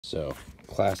So,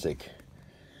 classic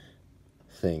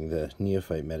thing, the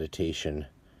neophyte meditation,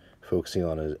 focusing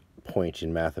on a point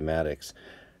in mathematics.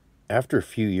 After a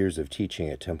few years of teaching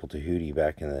at Temple Tahuti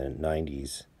back in the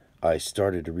 90s, I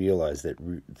started to realize that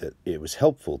it was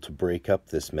helpful to break up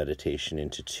this meditation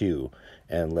into two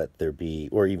and let there be,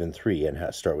 or even three,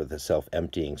 and start with a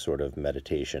self-emptying sort of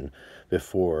meditation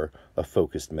before a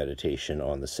focused meditation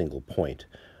on the single point.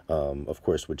 Of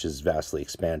course, which is vastly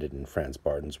expanded in Franz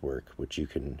Barden's work, which you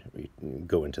can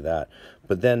go into that.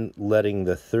 But then letting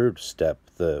the third step,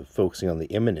 the focusing on the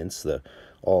immanence, the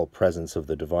all presence of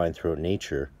the divine throughout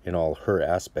nature in all her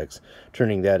aspects,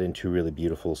 turning that into really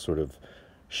beautiful sort of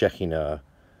Shekinah,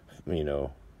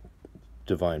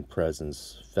 divine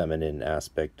presence, feminine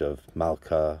aspect of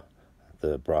Malka,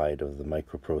 the bride of the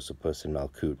microprosopus, and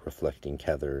Malkut reflecting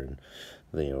Kether, and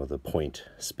the point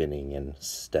spinning and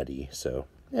steady. So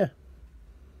yeah,